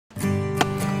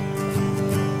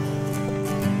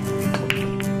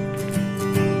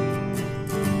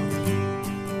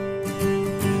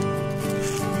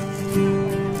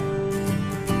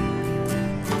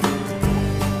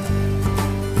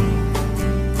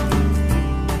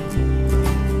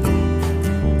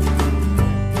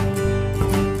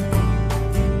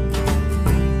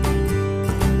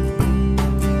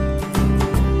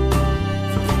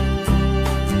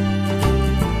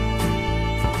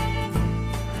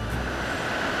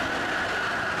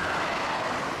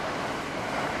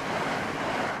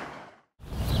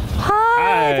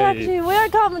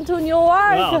welcome to Newark.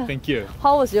 Wow, thank you.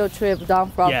 How was your trip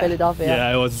down from Philadelphia?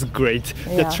 Yeah, it was great.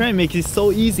 Yeah. The train makes it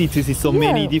so easy to see so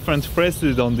many different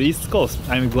places on the East Coast.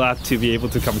 I'm glad to be able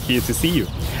to come here to see you.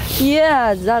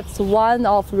 Yeah, that's one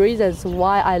of the reasons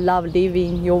why I love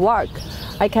living in Newark.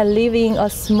 I can live in a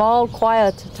small,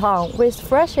 quiet town with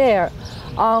fresh air.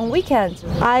 On weekends,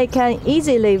 I can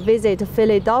easily visit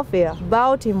Philadelphia,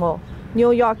 Baltimore,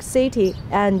 New York City,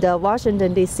 and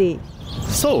Washington, D.C.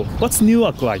 So, what's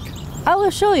Newark like? I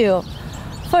will show you.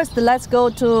 First, let's go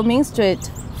to Main Street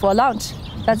for lunch.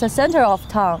 That's the center of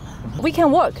town. We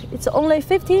can walk. It's only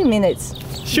 15 minutes.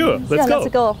 Sure, let's go.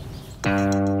 Let's go.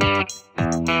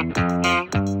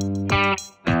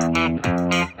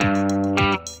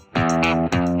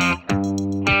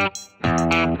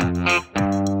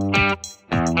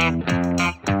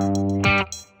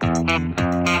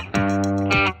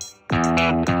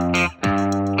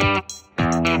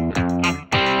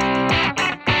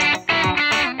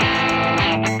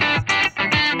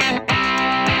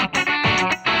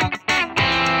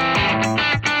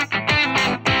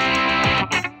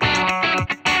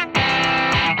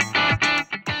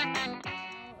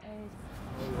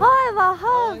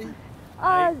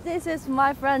 This is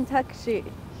my friend Takeshi.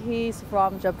 He's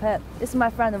from Japan. It's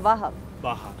my friend Vaha.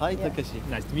 Hi, Takeshi.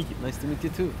 Nice to meet you. Nice to meet you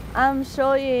too. I'm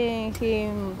showing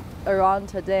him around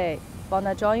today.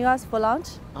 Wanna join us for lunch?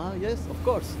 Yes, of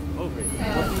course. Oh,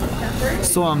 great.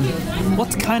 So,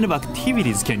 what kind of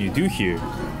activities can you do here?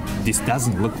 This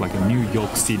doesn't look like a New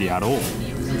York City at all.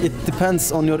 It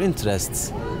depends on your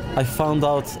interests. I found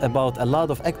out about a lot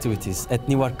of activities at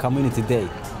Newark Community Day.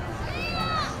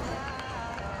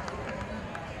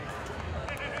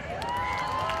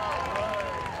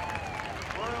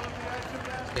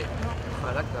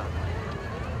 I like that.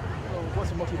 Well, what's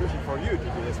the motivation for you to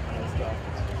do this kind of stuff?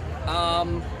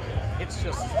 It's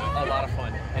just a lot of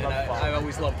fun, and I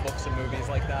always love books and movies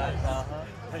like that.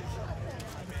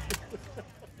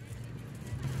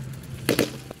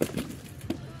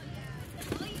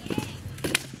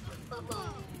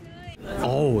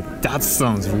 Oh, that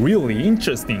sounds really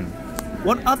interesting.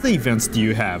 What other events do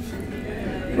you have?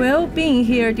 Well, being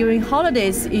here during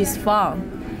holidays is fun.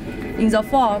 In the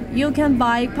fall, you can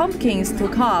buy pumpkins to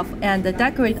carve and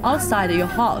decorate outside your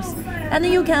house, and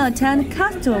you can attend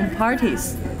costume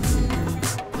parties.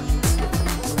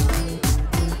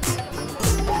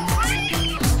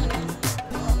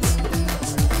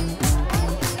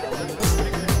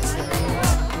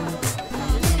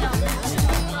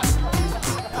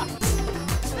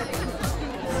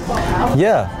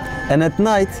 Yeah, and at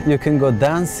night you can go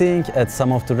dancing at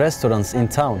some of the restaurants in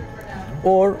town.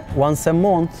 Or once a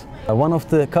month, one of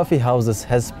the coffee houses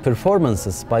has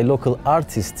performances by local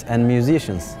artists and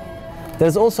musicians.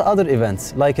 There's also other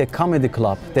events, like a comedy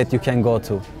club that you can go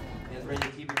to. You guys ready to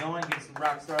keep it going? Get some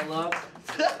rock star love?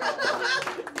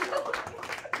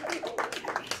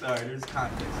 Sorry, there's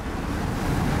context.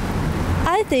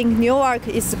 I think Newark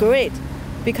is great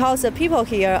because the people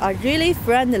here are really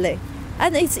friendly,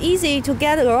 and it's easy to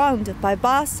get around by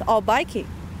bus or biking.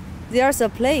 There's a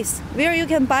place where you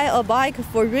can buy a bike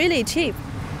for really cheap,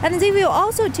 and they will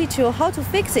also teach you how to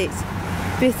fix it.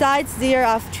 Besides, there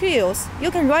are trails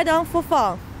you can ride on for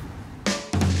fun.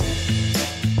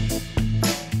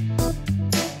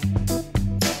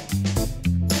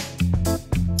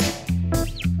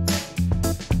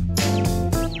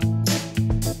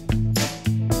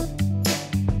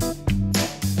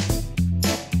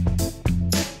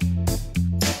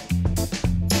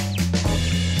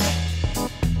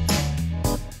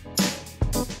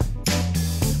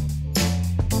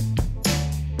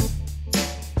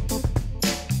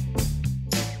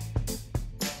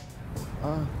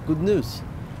 Good news.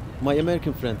 My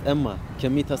American friend Emma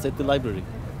can meet us at the library.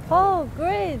 Oh,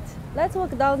 great! Let's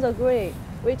walk down the green,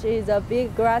 which is a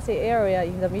big grassy area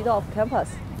in the middle of campus.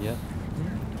 Yeah.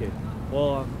 Okay.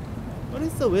 Well, what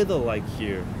is the weather like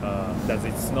here? Does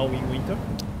it snow in winter?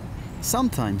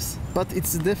 Sometimes, but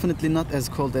it's definitely not as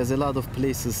cold as a lot of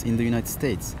places in the United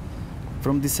States.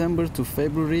 From December to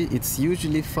February, it's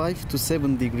usually 5 to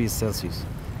 7 degrees Celsius.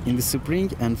 In the spring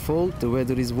and fall, the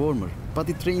weather is warmer, but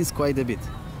it rains quite a bit.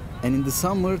 And in the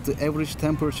summer, the average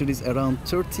temperature is around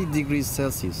 30 degrees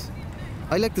Celsius.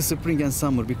 I like the spring and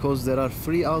summer because there are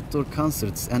free outdoor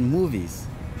concerts and movies.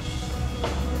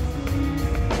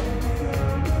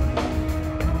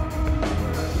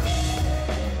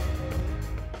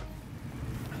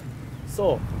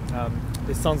 So,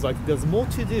 it sounds like there's more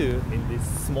to do in this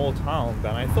small town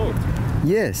than I thought.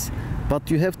 Yes,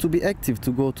 but you have to be active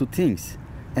to go to things.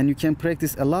 And you can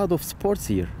practice a lot of sports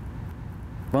here.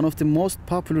 One of the most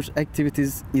popular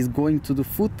activities is going to the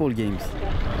football games.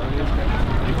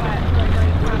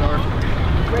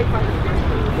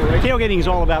 Tailgating is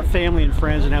all about family and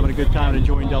friends and having a good time and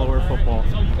enjoying Delaware football.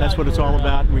 That's what it's all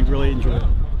about, and we really enjoy it.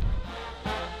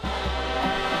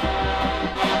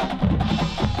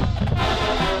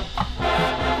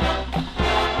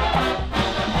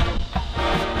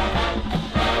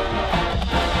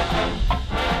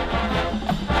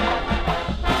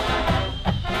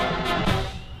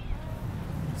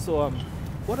 So,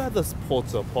 what other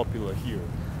sports are popular here?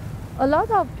 A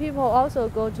lot of people also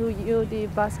go to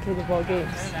UD basketball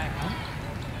games.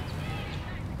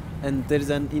 And there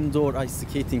is an indoor ice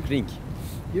skating rink.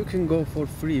 You can go for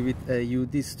free with a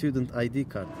UD student ID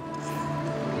card.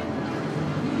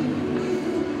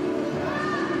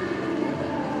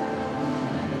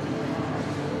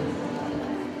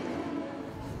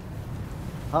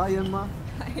 Hi Emma.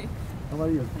 Hi. How are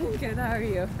you? I'm good, how are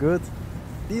you? Good.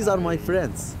 These are my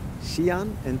friends,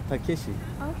 Shian and Takeshi.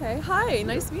 Okay, hi,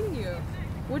 nice meeting you.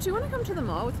 Would you want to come to the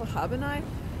mall with Wahab and I?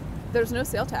 There's no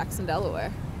sale tax in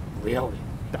Delaware. Really?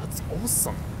 That's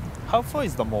awesome. How far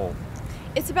is the mall?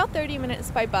 It's about 30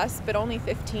 minutes by bus, but only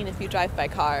 15 if you drive by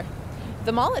car.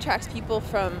 The mall attracts people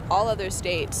from all other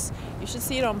states. You should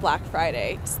see it on Black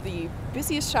Friday. It's the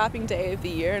busiest shopping day of the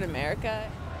year in America.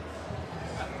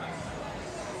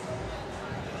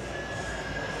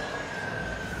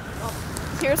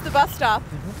 Here's the bus stop.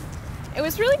 It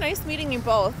was really nice meeting you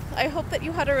both. I hope that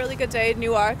you had a really good day in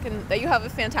Newark and that you have a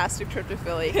fantastic trip to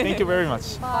Philly. Thank you very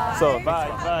much. Bye. So,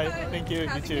 bye. Thank you.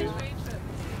 You too.